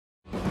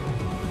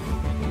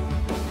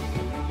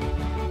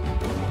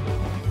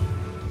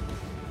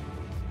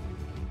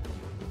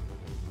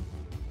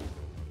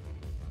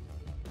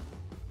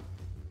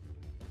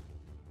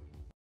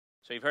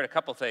So you've heard a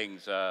couple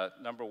things.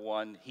 Number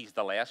one, he's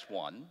the last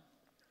one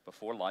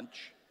before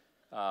lunch.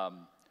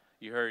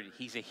 You heard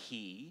he's a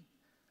he,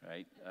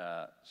 right?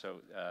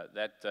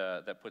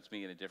 That puts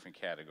me in a different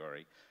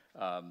category.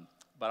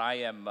 But I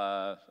am,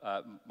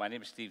 my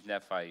name is Steve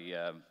Neff.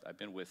 I've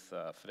been with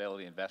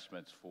Fidelity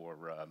Investments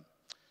for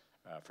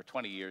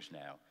 20 years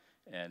now.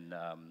 And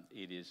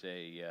it is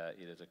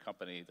a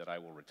company that I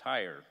will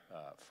retire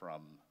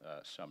from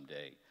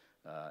someday.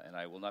 And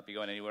I will not be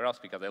going anywhere else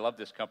because I love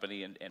this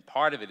company, and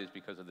part of it is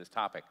because of this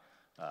topic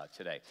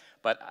today.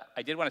 But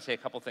I did want to say a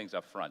couple things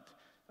up front,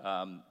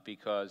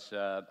 because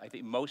I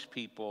think most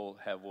people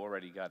have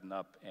already gotten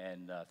up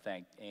and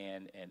thanked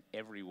Ann and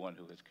everyone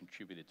who has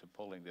contributed to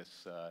pulling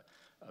this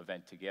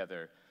event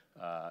together.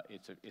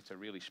 It's a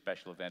really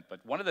special event.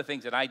 But one of the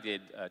things that I did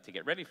to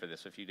get ready for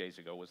this a few days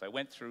ago was I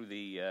went through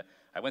the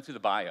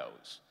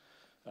bios.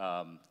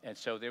 And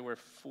so there were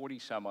 40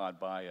 some odd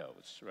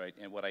bios, right?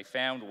 And what I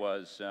found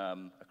was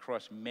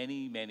across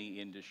many, many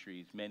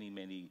industries,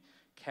 many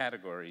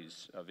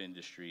categories of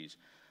industries,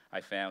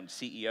 I found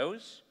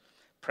CEOs,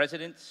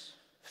 presidents,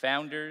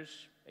 founders,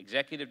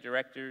 executive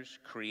directors,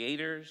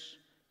 creators,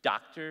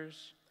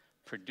 doctors,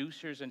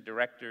 producers and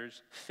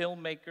directors,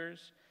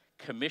 filmmakers,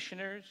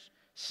 commissioners,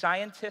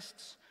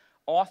 scientists,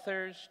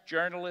 authors,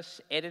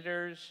 journalists,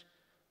 editors,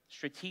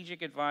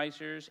 strategic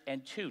advisors,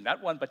 and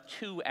not one, but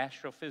two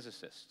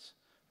astrophysicists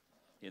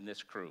in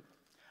this crew.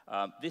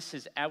 This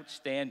is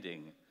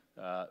outstanding,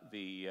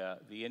 the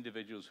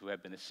individuals who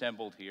have been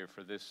assembled here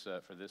for this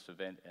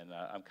event, and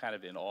I'm kind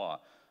of in awe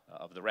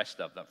of the rest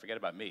of them. Forget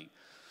about me.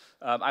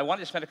 I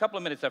wanted to spend a couple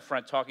of minutes up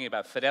front talking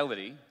about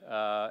Fidelity,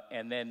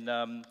 and then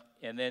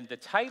the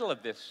title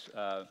of this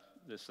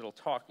little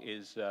talk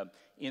is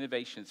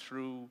Innovation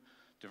Through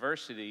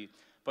Diversity.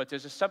 But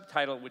there's a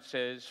subtitle which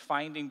says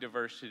Finding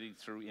Diversity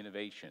Through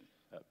Innovation,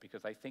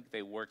 because I think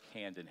they work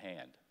hand in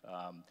hand.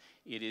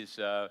 It's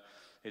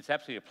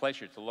absolutely a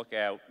pleasure to look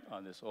out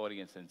on this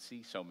audience and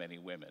see so many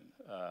women.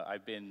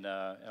 I've been,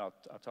 and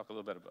I'll talk a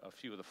little bit about a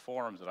few of the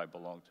forums that I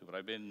belong to, but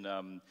I've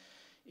been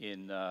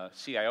in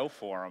CIO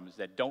forums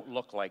that don't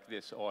look like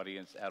this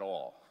audience at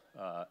all.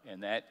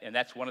 And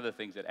that's one of the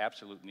things that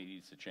absolutely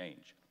needs to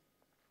change.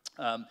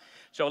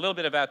 So a little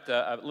bit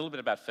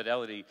about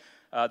Fidelity.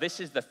 This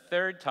is the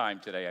third time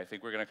today, I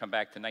think, we're going to come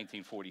back to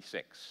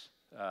 1946.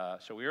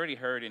 So we already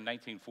heard in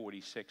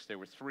 1946 there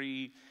were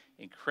three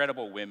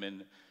incredible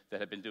women that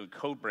had been doing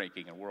code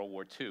breaking in World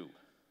War II.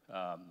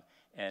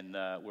 And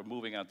were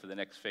moving on to the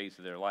next phase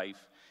of their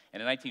life.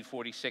 And in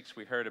 1946,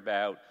 we heard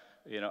about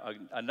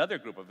another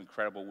group of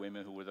incredible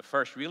women who were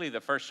really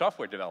the first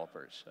software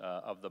developers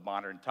of the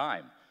modern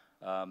time.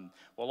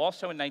 Well,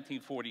 also in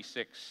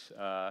 1946,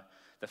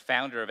 the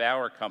founder of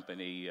our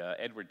company,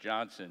 Edward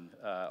Johnson,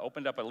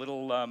 opened up a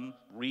little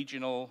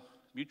regional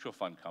mutual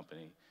fund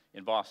company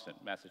in Boston,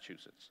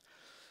 Massachusetts.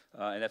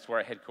 And that's where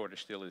our headquarters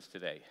still is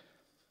today.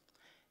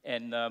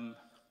 And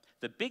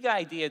the big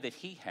idea that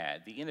he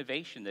had, the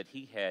innovation that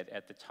he had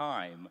at the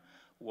time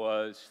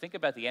was, think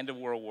about the end of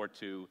World War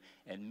II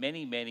and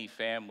many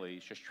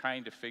families just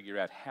trying to figure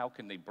out how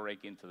can they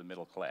break into the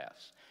middle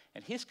class.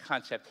 And his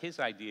concept, his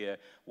idea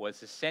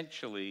was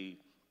essentially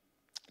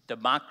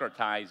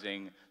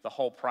democratizing the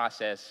whole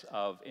process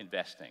of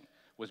investing,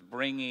 was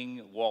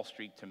bringing Wall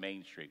Street to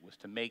Main Street, was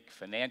to make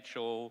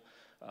financial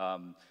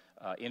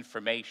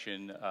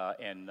information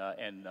and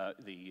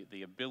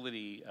the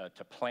ability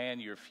to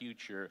plan your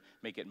future,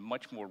 make it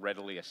much more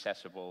readily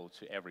accessible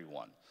to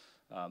everyone.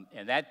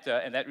 And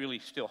that really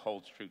still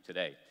holds true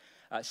today.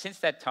 Since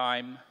that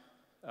time,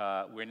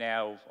 we're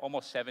now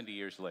almost 70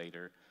 years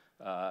later.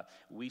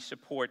 We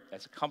support,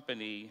 as a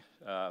company,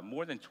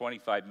 more than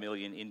 25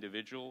 million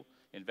individual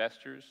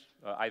investors,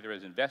 either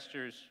as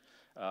investors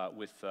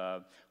with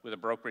a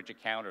brokerage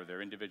account or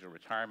their individual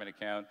retirement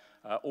account,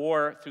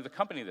 or through the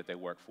company that they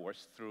work for,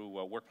 through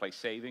workplace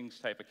savings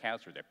type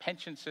accounts or their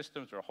pension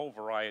systems or a whole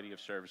variety of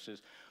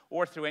services,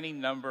 or through any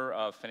number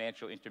of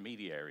financial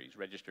intermediaries,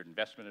 registered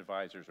investment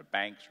advisors or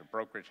banks or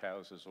brokerage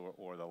houses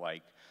or the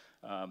like.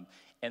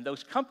 And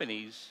those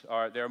companies,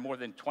 there are more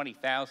than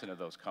 20,000 of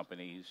those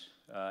companies,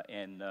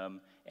 and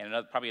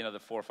probably another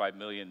 4 or 5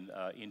 million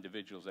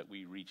individuals that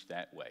we reach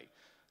that way.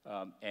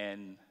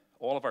 And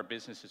all of our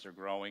businesses are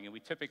growing, and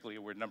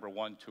we're number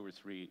 1, 2, or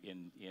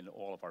 3 in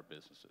all of our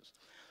businesses.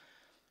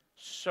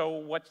 So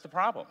what's the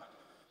problem?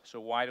 So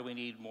why do we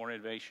need more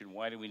innovation?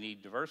 Why do we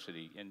need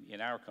diversity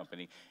in our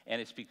company?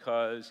 And it's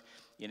because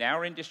in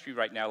our industry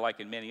right now, like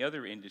in many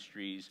other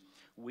industries,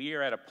 we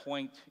are at a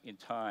point in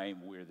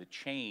time where the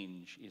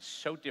change is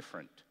so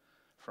different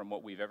from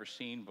what we've ever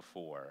seen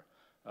before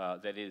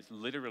that is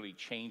literally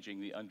changing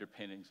the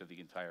underpinnings of the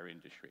entire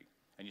industry.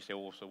 And you say,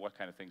 well, so what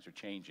kind of things are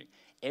changing?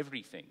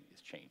 Everything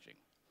is changing.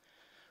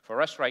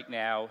 For us right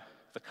now,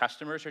 the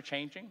customers are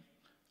changing,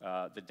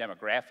 the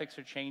demographics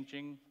are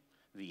changing,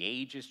 the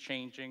age is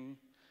changing,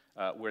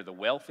 where the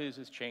wealth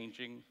is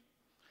changing,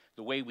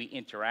 the way we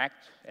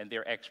interact and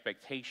their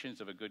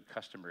expectations of a good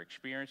customer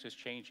experience is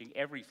changing,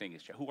 everything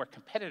is changing, who our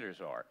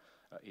competitors are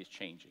is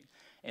changing.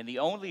 And the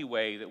only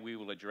way that we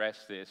will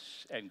address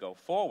this and go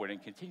forward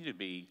and continue to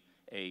be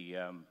a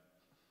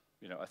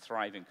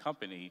thriving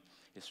company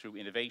is through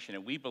innovation.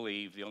 And we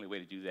believe the only way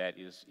to do that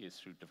is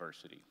through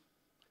diversity.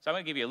 So I'm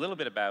going to give you a little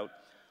bit about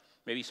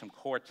maybe some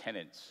core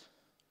tenets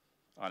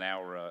on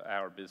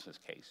our business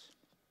case.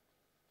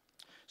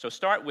 So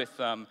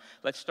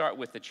let's start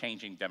with the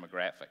changing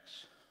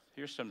demographics.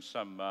 Here's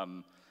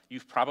some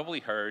you've probably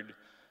heard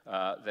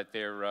that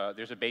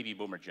there's a baby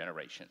boomer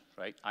generation,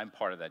 right? I'm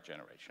part of that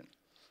generation.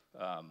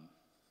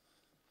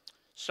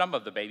 Some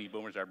of the baby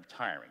boomers are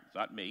retiring,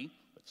 not me,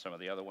 but some of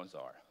the other ones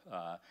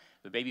are.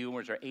 The baby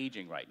boomers are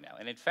aging right now.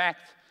 And in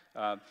fact,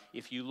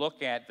 if you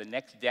look at the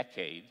next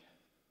decade,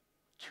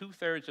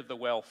 2/3 of the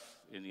wealth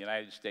in the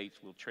United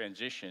States will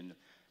transition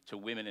to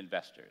women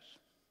investors.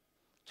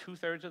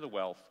 2/3 of the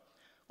wealth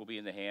will be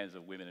in the hands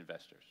of women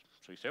investors.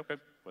 So you say, okay,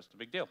 what's the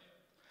big deal?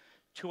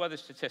 Two other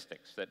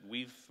statistics that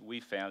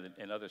we've found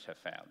and others have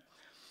found.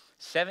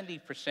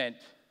 70%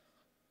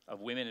 of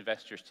women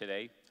investors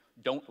today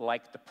don't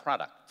like the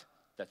product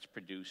that's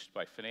produced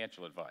by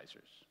financial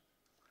advisors.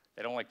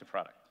 They don't like the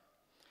product.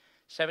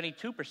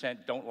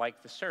 72% don't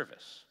like the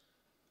service.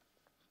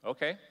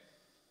 Okay,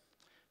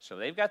 so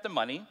they've got the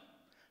money,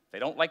 they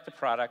don't like the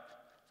product,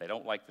 they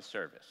don't like the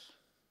service.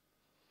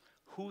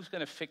 Who's going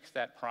to fix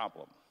that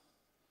problem?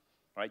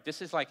 Right?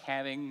 This is like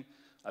having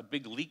a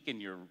big leak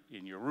in your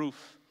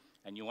roof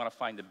and you want to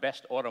find the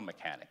best auto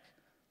mechanic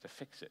to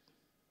fix it.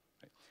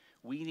 Right?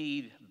 We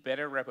need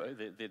better,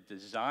 the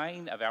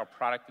design of our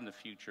product in the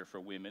future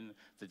for women,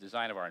 the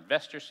design of our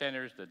investor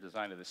centers, the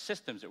design of the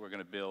systems that we're going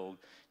to build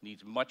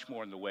needs much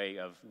more in the way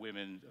of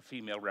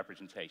female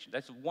representation.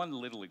 That's one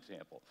little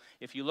example.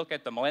 If you look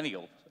at the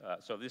millennials,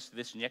 so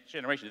this next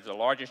generation, this is the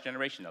largest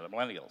generation now, the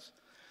millennials.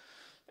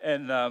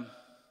 And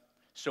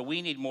so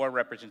we need more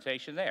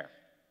representation there.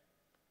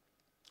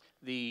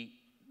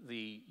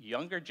 The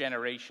younger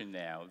generation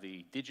now,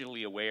 the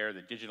digitally aware,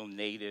 the digital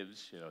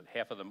natives,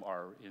 half of them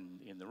are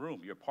in the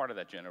room. You're part of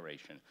that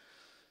generation.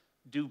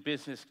 Do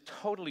business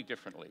totally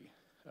differently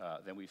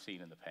than we've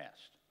seen in the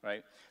past,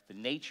 right? The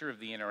nature of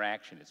the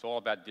interaction, it's all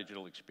about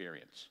digital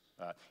experience.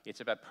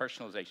 It's about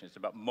personalization. It's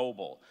about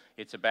mobile.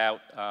 It's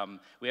about,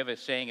 we have a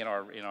saying in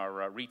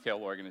our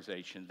retail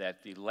organization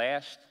that the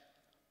last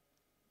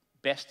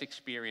best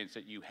experience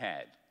that you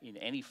had in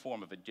any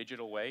form of a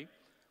digital way,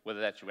 whether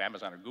that's through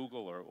Amazon or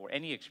Google or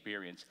any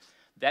experience,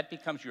 that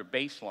becomes your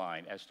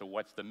baseline as to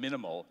what's the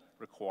minimal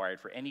required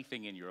for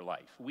anything in your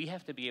life. We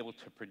have to be able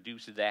to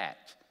produce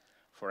that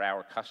for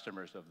our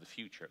customers of the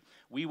future.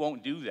 We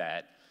won't do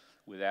that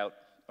without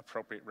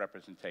appropriate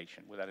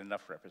representation, without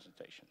enough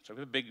representation. So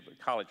we have a big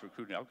college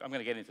recruiting. I'm going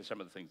to get into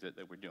some of the things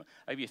that we're doing.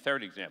 I'll give you a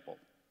third example,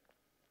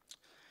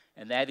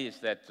 and that is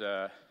that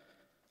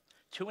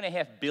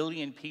 2.5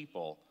 billion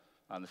people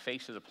on the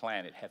face of the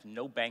planet have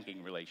no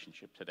banking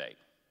relationship today.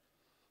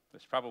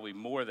 That's probably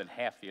more than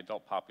half the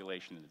adult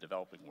population in the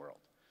developing world.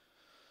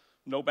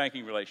 No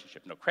banking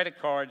relationship, no credit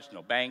cards,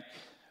 no bank,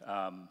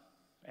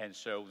 and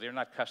so they're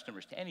not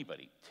customers to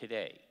anybody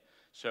today.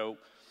 So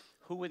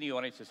who in the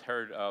audience has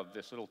heard of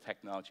this little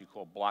technology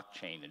called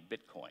blockchain and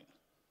Bitcoin,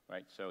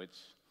 right? So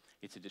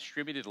it's a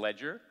distributed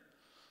ledger.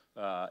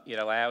 It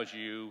allows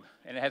you,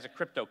 and it has a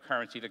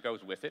cryptocurrency that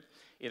goes with it.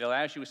 It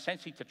allows you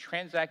essentially to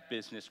transact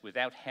business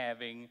without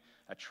having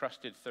a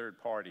trusted third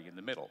party in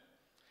the middle.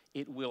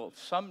 It will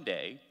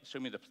someday,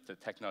 assuming the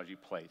technology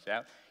plays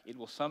out, it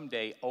will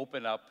someday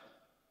open up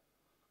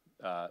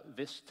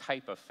this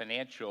type of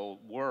financial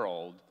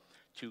world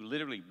to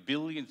literally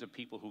billions of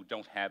people who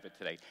don't have it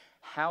today.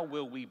 How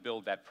will we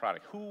build that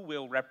product? Who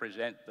will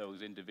represent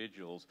those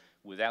individuals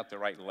without the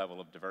right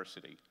level of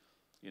diversity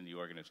in the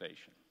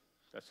organization?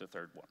 That's the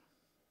third one.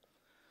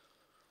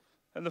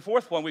 And the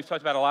fourth one we've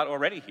talked about a lot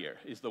already here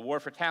is the war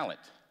for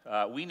talent.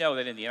 We know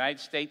that in the United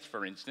States,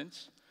 for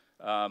instance,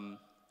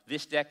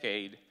 this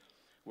decade,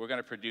 we're going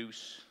to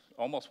produce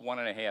almost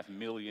 1.5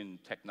 million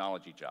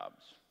technology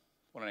jobs.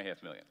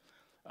 1.5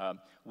 million.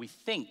 We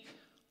think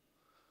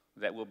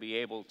that we'll be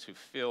able to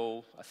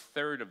fill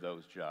 1/3 of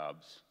those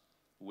jobs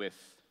with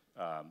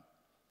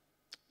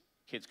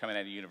kids coming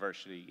out of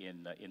university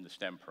in the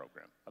STEM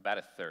program, about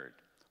 1/3.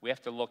 We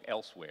have to look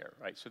elsewhere,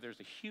 right? So there's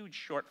a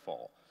huge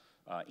shortfall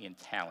in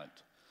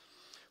talent.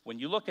 When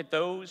you look at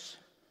those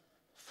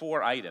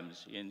 4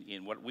 items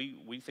in what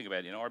we think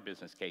about in our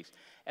business case,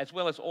 as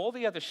well as all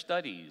the other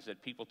studies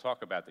that people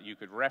talk about that you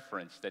could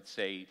reference that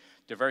say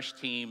diverse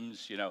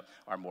teams,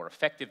 are more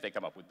effective, they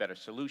come up with better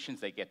solutions,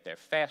 they get there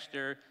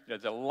faster.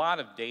 There's a lot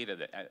of data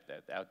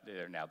that out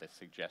there now that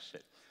suggests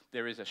it.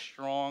 There is a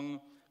strong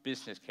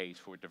business case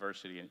for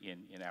diversity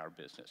in our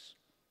business.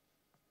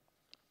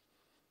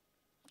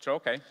 So,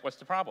 okay, what's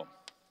the problem?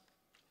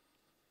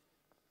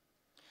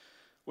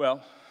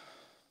 Well,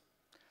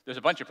 there's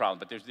a bunch of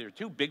problems, but there are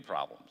 2 big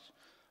problems.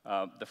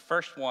 The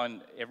first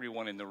one,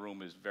 everyone in the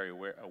room is very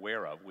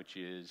aware of, which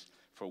is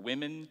for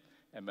women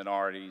and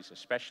minorities,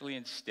 especially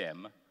in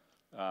STEM,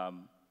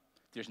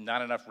 there's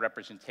not enough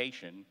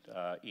representation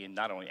in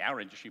not only our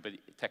industry, but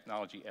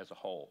technology as a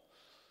whole.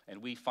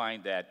 And we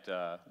find that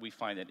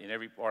in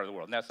every part of the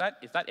world. Now,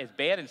 it's not as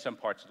bad in some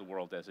parts of the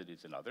world as it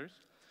is in others,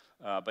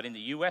 but in the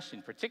US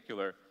in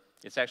particular,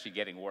 it's actually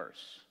getting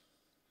worse.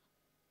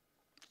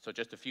 So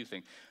just a few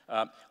things.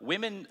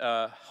 Women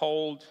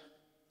hold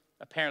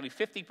apparently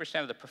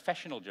 50% of the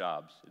professional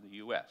jobs in the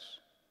US.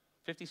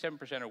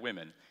 57% are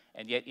women,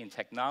 and yet in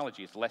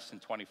technology, it's less than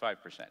 25%.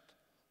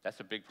 That's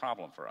a big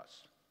problem for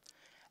us.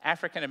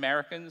 African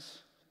Americans,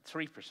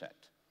 3%.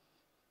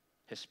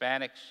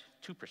 Hispanics,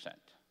 2%.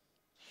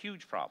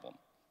 Huge problem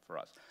for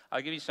us.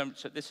 I'll give you some,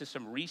 so this is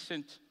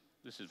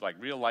like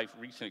real life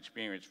recent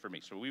experience for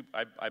me. So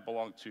I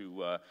belong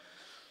to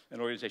an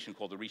organization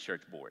called the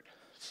Research Board.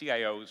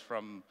 CIOs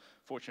from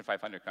Fortune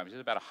 500 companies.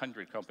 There's about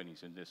 100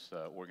 companies in this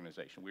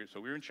organization. So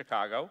we were in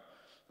Chicago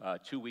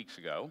 2 weeks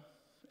ago,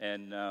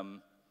 and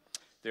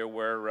there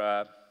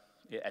were,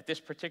 at this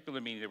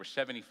particular meeting, there were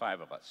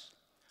 75 of us.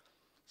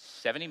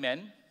 70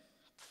 men,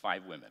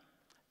 5 women.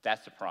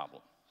 That's a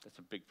problem. That's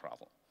a big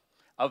problem.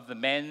 Of the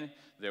men,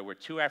 there were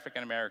 2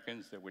 African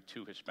Americans, there were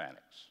 2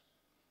 Hispanics.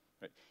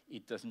 Right?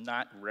 It does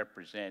not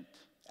represent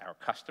our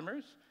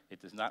customers.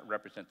 It does not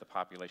represent the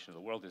population of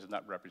the world. It does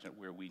not represent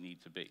where we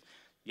need to be.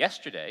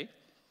 Yesterday,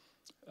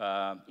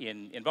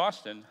 in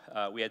Boston,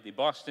 we had the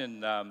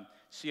Boston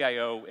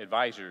CIO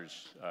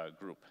Advisors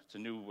Group. It's a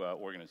new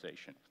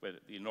organization, with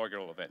the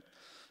inaugural event,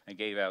 and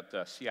gave out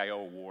CIO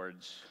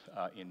awards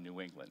in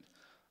New England.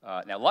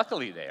 Now,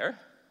 luckily there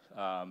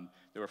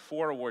were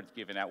 4 awards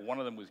given out. One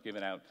of them was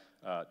given out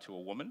to a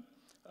woman,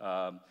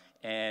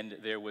 and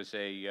there was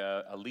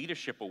a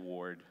leadership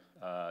award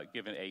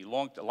given, a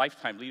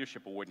lifetime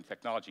leadership award in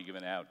technology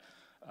given out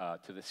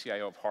to the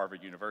CIO of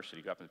Harvard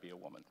University, who happened to be a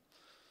woman.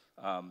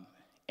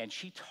 And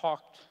she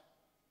talked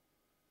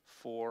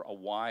for a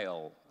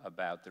while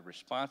about the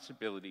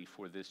responsibility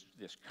for this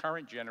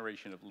current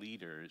generation of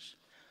leaders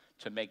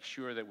to make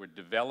sure that we're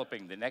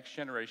developing the next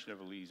generation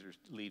of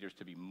leaders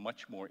to be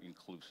much more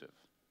inclusive.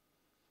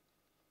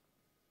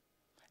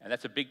 And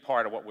that's a big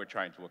part of what we're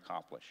trying to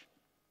accomplish.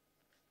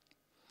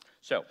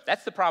 So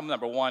that's the problem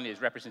number one,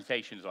 is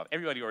representation is off.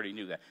 Everybody already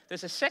knew that.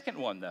 There's a second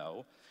one,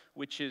 though,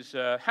 which is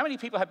how many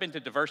people have been to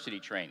diversity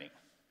training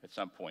at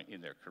some point in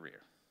their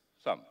career?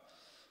 Some.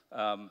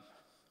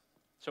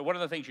 So one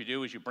of the things you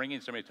do is you bring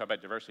in somebody to talk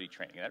about diversity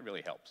training, and that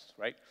really helps,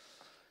 right?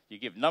 You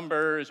give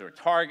numbers or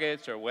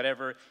targets or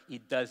whatever.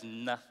 It does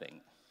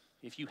nothing.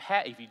 If you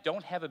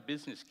don't have a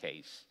business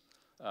case,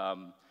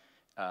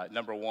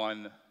 number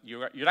one,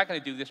 you're not going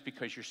to do this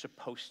because you're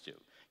supposed to.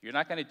 You're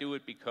not going to do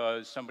it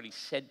because somebody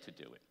said to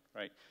do it,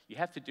 right? You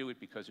have to do it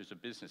because there's a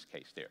business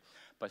case there.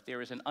 But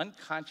there is an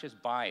unconscious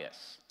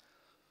bias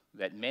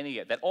that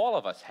all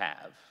of us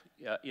have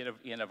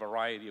in a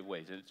variety of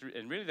ways.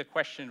 And really the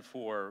question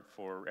for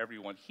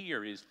everyone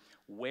here is,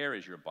 where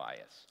is your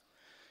bias?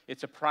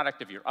 It's a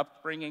product of your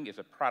upbringing, it's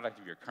a product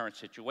of your current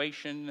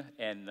situation,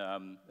 and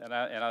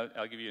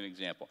I'll give you an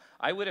example.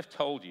 I would have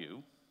told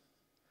you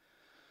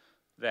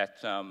that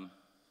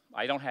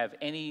I've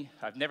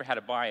never had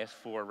a bias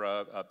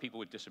for people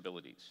with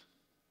disabilities.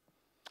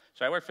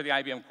 So I worked for the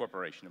IBM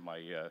Corporation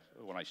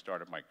when I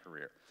started my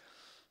career.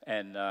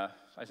 And I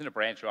was in a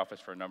branch office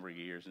for a number of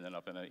years, and then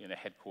up in a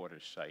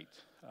headquarters site.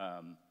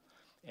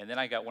 And then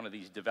I got one of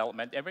these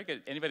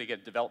anybody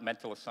get a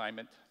developmental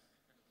assignment?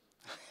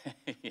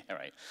 Yeah,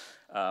 right.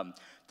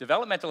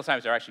 Developmental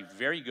assignments are actually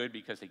very good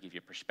because they give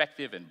you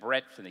perspective and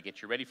breadth, and they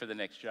get you ready for the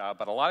next job,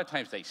 but a lot of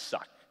times they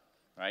suck,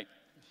 right?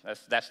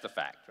 That's the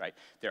fact, right?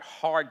 They're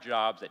hard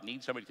jobs that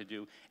need somebody to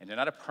do, and they're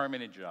not a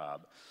permanent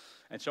job.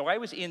 And so I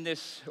was in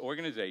this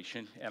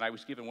organization, and I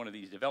was given one of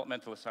these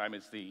developmental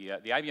assignments. The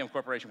IBM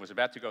Corporation was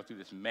about to go through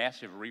this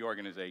massive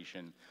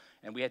reorganization,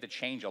 and we had to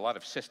change a lot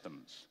of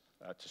systems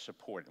to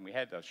support, and we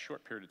had a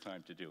short period of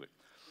time to do it.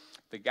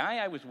 The guy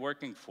I was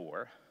working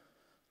for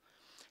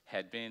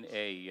had been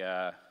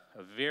a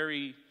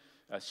very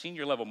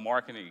senior-level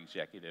marketing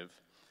executive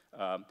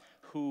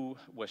who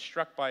was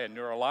struck by a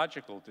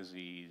neurological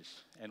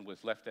disease and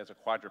was left as a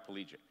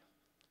quadriplegic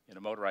in a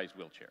motorized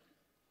wheelchair.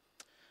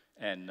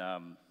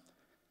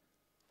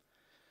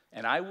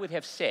 And I would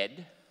have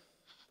said,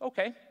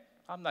 okay,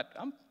 I'm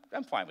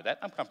fine with that.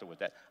 I'm comfortable with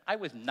that. I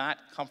was not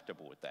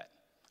comfortable with that.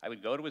 I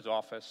would go to his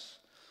office,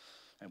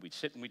 and we'd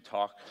sit and we'd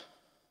talk.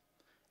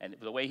 And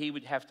the way he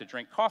would have to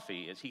drink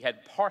coffee is he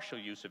had partial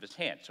use of his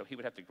hand. So he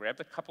would have to grab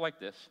the cup like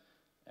this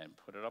and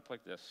put it up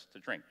like this to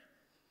drink.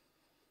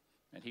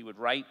 And he would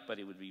write, but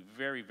it would be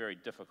very, very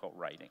difficult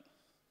writing.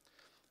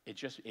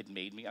 It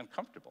made me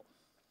uncomfortable.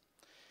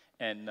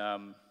 And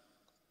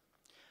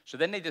so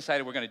then they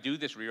decided we're going to do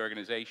this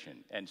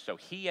reorganization. And so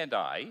he and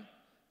I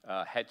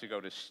had to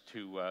go to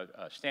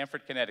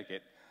Stamford,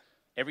 Connecticut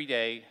every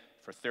day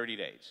for 30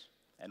 days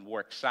and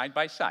work side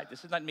by side.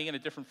 This is not me on a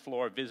different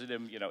floor, visit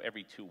him,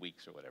 every 2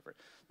 weeks or whatever.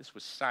 This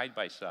was side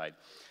by side.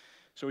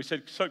 So he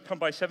said, so come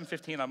by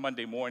 7:15 on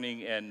Monday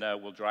morning and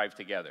we'll drive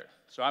together.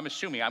 So I'm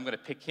assuming I'm going to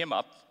pick him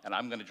up and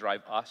I'm going to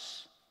drive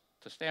us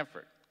to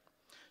Stamford.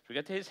 So we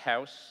got to his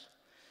house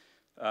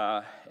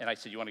and I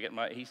said, you want to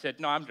get he said,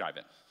 no, I'm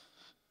driving.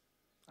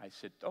 I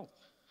said, oh,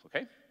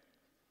 okay.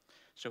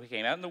 So he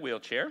came out in the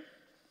wheelchair.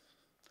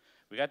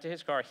 We got to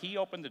his car. He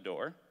opened the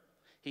door.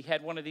 He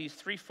had one of these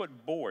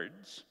 3-foot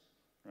boards,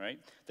 right,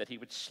 that he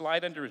would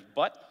slide under his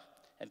butt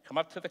and come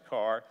up to the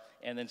car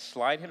and then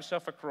slide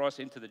himself across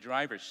into the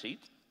driver's seat.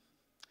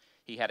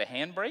 He had a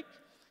handbrake.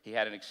 He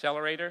had an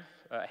accelerator,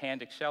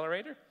 hand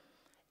accelerator,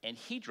 and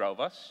he drove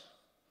us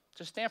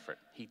to Stanford.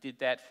 He did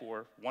that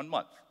for 1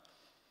 month.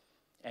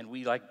 And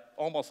we like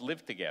almost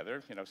lived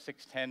together,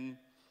 6, 10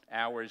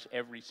 hours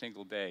every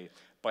single day.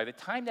 By the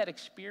time that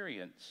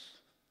experience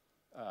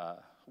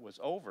was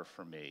over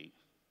for me,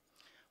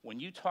 when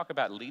you talk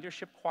about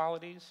leadership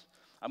qualities,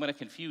 I'm going to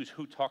confuse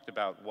who talked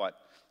about what,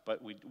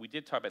 but we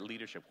did talk about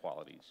leadership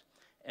qualities.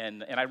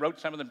 And I wrote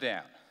some of them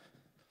down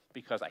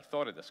because I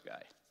thought of this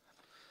guy.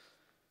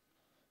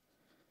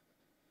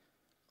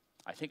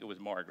 I think it was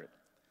Margaret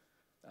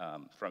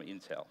from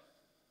Intel.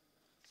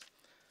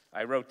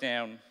 I wrote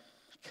down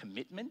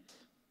commitment.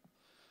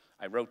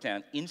 I wrote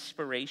down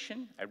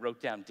inspiration. I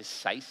wrote down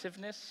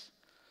decisiveness.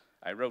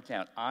 I wrote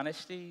down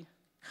honesty,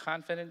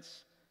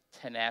 confidence,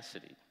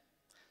 tenacity.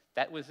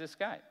 That was this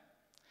guy.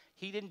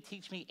 He didn't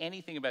teach me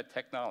anything about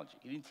technology.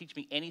 He didn't teach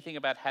me anything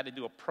about how to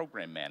do a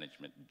program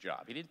management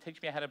job. He didn't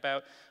teach me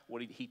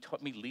he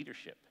taught me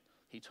leadership.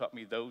 He taught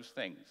me those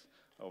things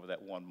over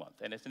that 1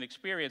 month. And it's an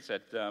experience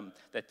that,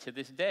 that to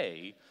this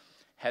day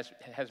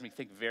has me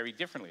think very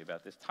differently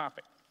about this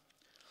topic.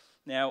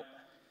 Now,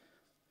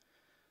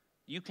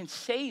 you can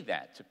say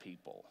that to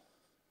people.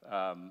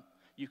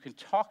 You can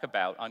talk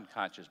about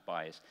unconscious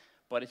bias,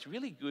 but it's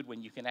really good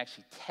when you can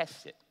actually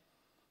test it.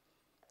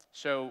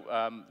 So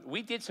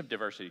we did some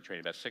diversity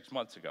training about 6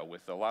 months ago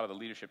with a lot of the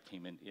leadership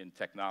team in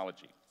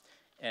technology.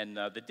 And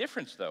the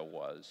difference, though,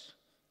 was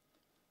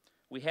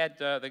we had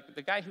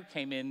the guy who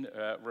came in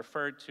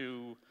referred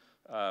to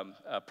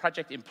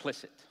Project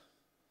Implicit.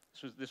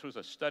 This was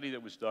a study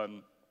that was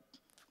done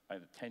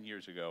 10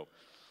 years ago,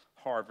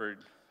 Harvard,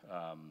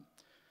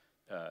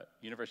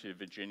 University of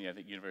Virginia, I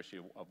think University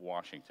of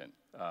Washington.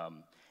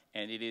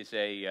 And it is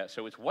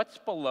so it's what's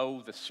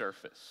below the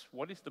surface.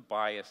 What is the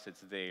bias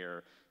that's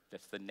there,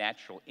 that's the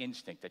natural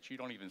instinct that you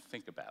don't even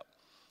think about?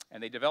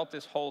 And they developed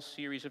this whole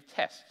series of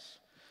tests.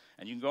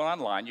 And you can go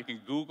online, you can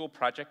Google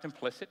Project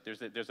Implicit.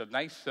 There's a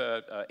nice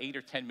 8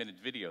 or 10 minute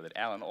video that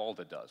Alan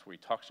Alda does where he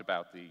talks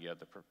about the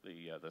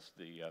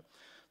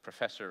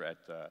professor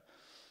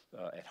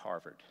at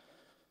Harvard.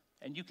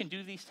 And you can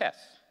do these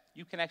tests.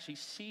 You can actually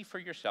see for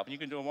yourself, and you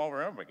can do them over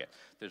and over again.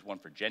 There's one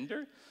for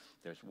gender,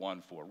 there's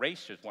one for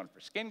race, there's one for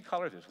skin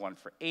color, there's one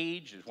for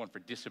age, there's one for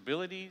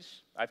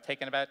disabilities. I've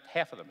taken about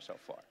half of them so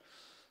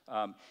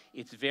far.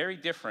 It's very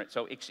different.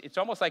 So it's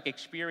almost like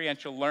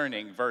experiential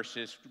learning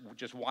versus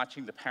just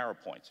watching the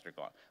PowerPoints that are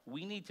gone.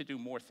 We need to do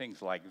more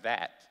things like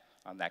that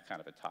on that kind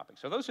of a topic.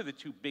 So those are the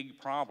two big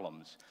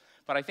problems.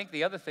 But I think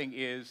the other thing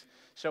is,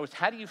 so it's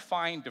how do you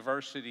find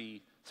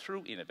diversity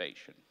through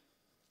innovation?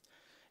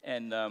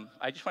 And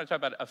I just want to talk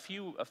about a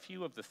few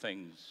of the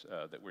things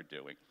that we're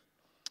doing.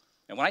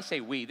 And when I say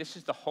we, this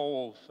is the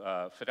whole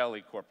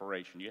Fidelity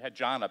Corporation. You had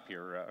John up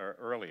here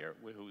earlier,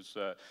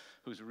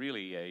 who's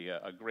really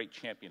a great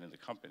champion in the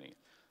company.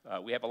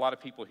 We have a lot of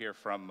people here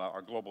from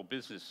our global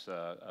business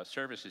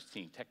services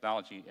team,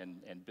 technology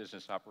and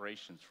business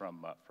operations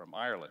from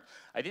Ireland.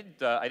 I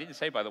didn't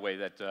say, by the way,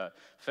 that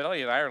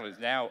Fidelity in Ireland is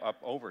now up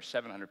over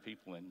 700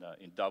 people in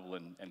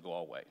Dublin and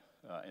Galway.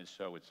 And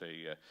so it's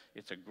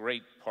a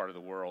great part of the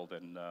world,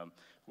 and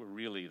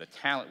the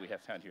talent we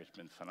have found here has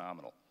been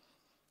phenomenal.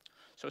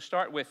 So we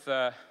start with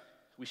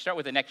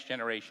the next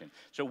generation.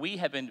 So we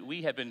have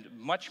been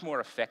much more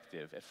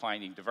effective at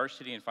finding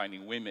diversity and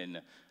finding women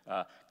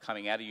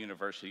coming out of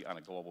university on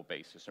a global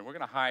basis. And we're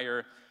going to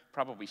hire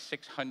probably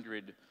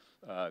 600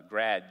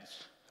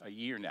 grads a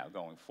year now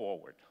going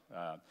forward.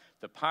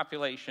 The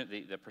population,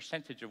 the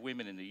percentage of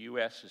women in the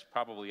U.S. is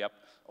probably up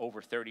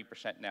over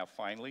 30% now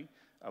finally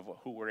of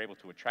who we're able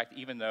to attract,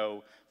 even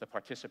though the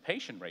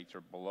participation rates are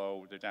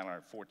below, they're down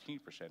around 14%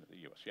 of the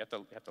U.S. You have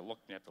to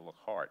look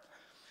hard.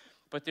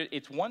 But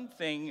it's one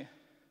thing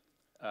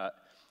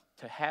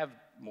to have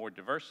more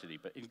diversity,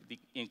 but the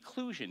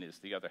inclusion is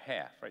the other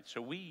half, right?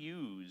 So we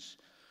use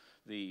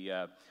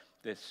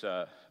this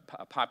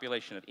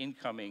population of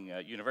incoming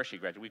university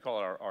graduates. We call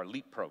it our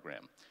LEAP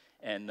program.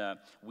 And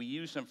we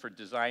use them for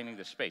designing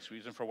the space. We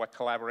use them for what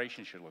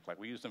collaboration should look like.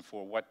 We use them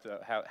for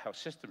how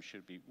systems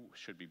should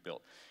be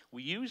built.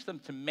 We use them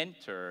to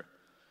mentor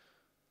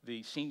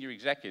the senior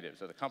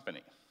executives of the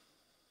company.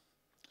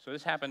 So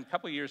this happened a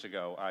couple of years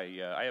ago.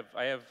 I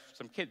have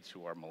some kids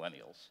who are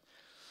millennials,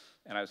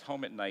 and I was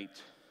home at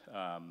night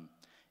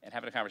and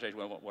having a conversation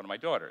with one of my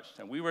daughters.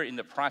 And we were in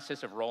the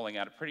process of rolling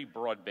out a pretty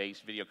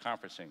broad-based video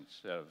conferencing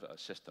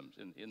systems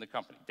in the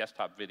company,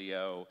 desktop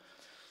video,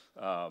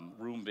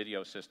 room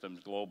video systems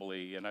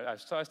globally. And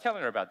so I was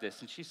telling her about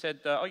this, and she said,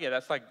 "Oh yeah,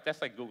 that's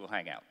like Google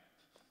Hangout."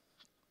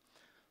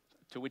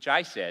 To which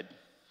I said,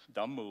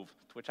 dumb move.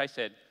 To which I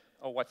said,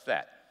 "Oh, what's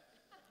that?"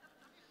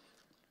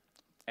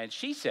 And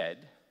she said,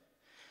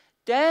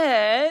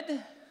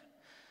 "Dad,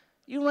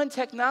 you run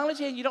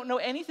technology and you don't know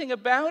anything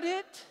about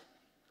it?"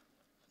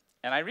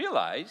 And I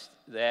realized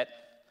that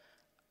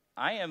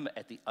I am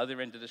at the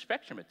other end of the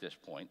spectrum at this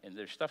point, and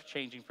there's stuff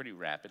changing pretty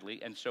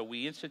rapidly, and so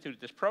we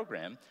instituted this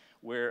program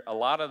where a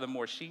lot of the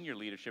more senior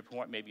leadership who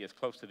aren't maybe as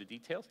close to the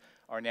details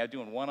are now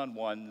doing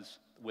one-on-ones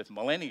with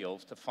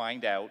millennials to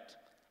find out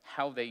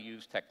how they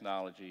use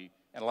technology,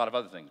 and a lot of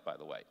other things, by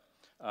the way.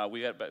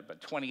 We got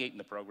about 28 in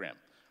the program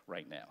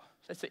right now.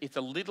 So it's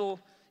a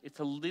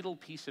little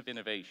piece of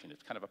innovation.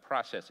 It's kind of a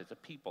process. It's a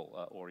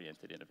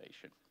people-oriented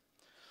innovation.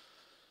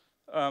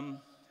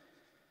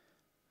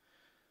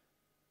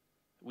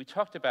 We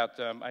talked about,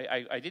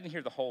 I didn't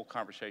hear the whole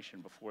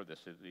conversation before this,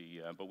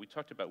 but we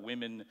talked about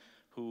women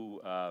who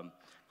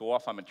go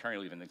off on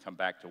maternity leave and then come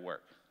back to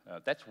work.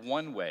 That's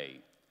one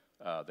way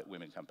that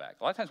women come back.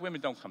 A lot of times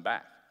women don't come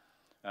back.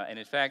 And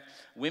in fact,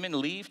 women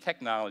leave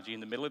technology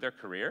in the middle of their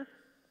career,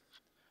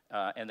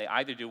 and they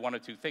either do one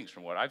of two things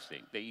from what I've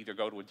seen. They either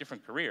go to a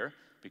different career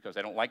because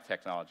they don't like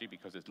technology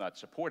because it's not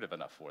supportive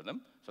enough for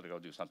them, so they go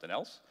do something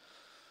else,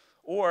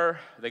 or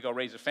they go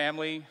raise a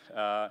family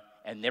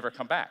and never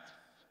come back.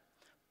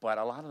 But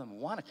a lot of them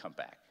want to come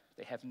back.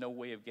 They have no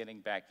way of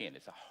getting back in.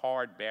 It's a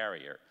hard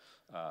barrier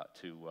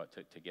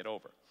to get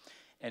over.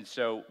 And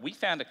so we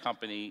found a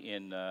company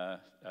in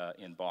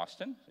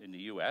Boston, in the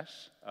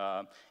US,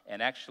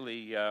 and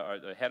actually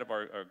the head of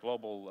our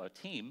global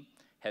team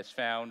has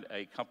found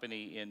a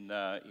company in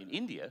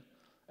India,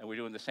 and we're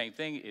doing the same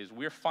thing, is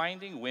we're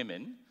finding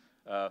women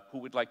who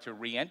would like to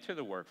re-enter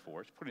the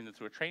workforce, putting them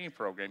through a training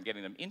program,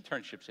 getting them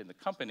internships in the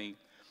company,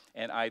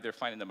 and either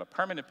finding them a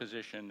permanent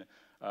position,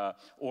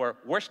 or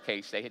worst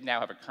case, they now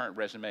have a current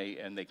resume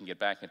and they can get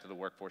back into the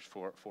workforce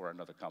for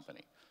another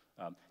company.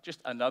 Just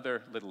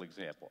another little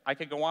example. I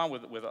could go on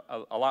with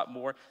a lot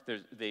more.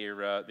 There's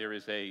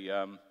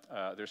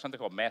something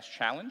called Mass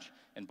Challenge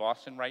in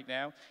Boston right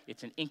now.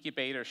 It's an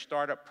incubator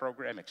startup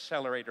program,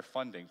 accelerator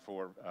funding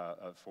for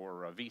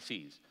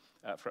VCs,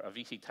 for a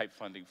VC-type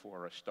funding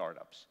for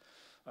startups.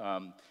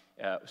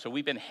 So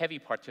we've been heavy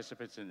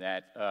participants in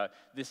that.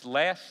 This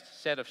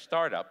last set of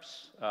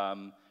startups,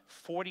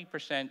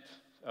 40%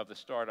 of the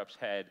startups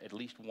had at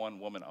least one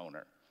woman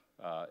owner,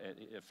 a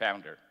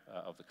founder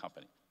of the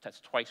company. That's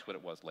twice what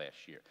it was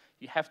last year.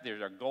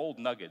 There are gold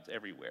nuggets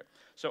everywhere.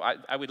 So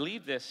I would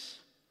leave this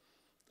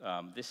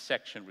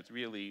section with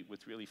really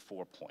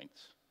 4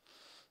 points.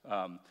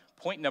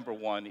 Point number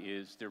one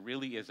is there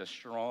really is a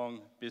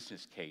strong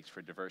business case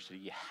for diversity.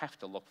 You have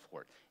to look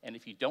for it. And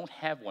if you don't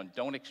have one,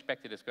 don't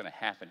expect that it's going to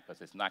happen,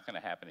 because it's not going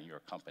to happen in your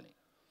company.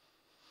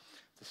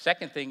 The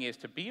second thing is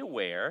to be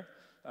aware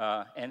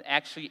and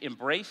actually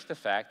embrace the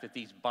fact that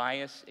these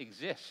biases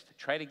exist.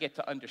 Try to get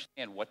to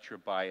understand what your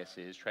bias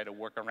is. Try to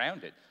work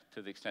around it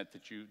to the extent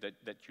that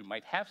you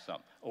might have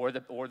some, or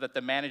that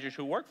the managers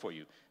who work for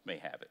you may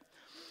have it.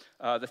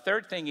 The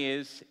third thing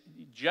is,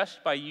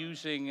 just by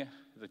using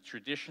the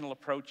traditional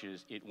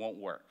approaches, it won't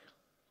work,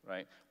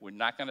 right? We're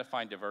not going to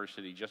find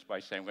diversity just by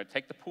saying, we're going to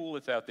take the pool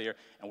that's out there,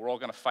 and we're all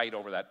going to fight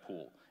over that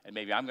pool. And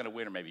maybe I'm going to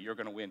win, or maybe you're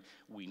going to win.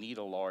 We need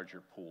a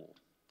larger pool.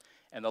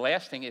 And the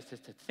last thing is to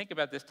think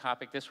about this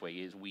topic this way,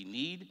 is we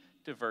need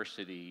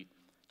diversity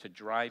to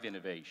drive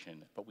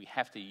innovation, but we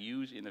have to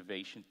use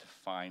innovation to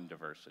find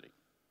diversity.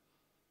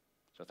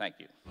 So thank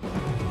you.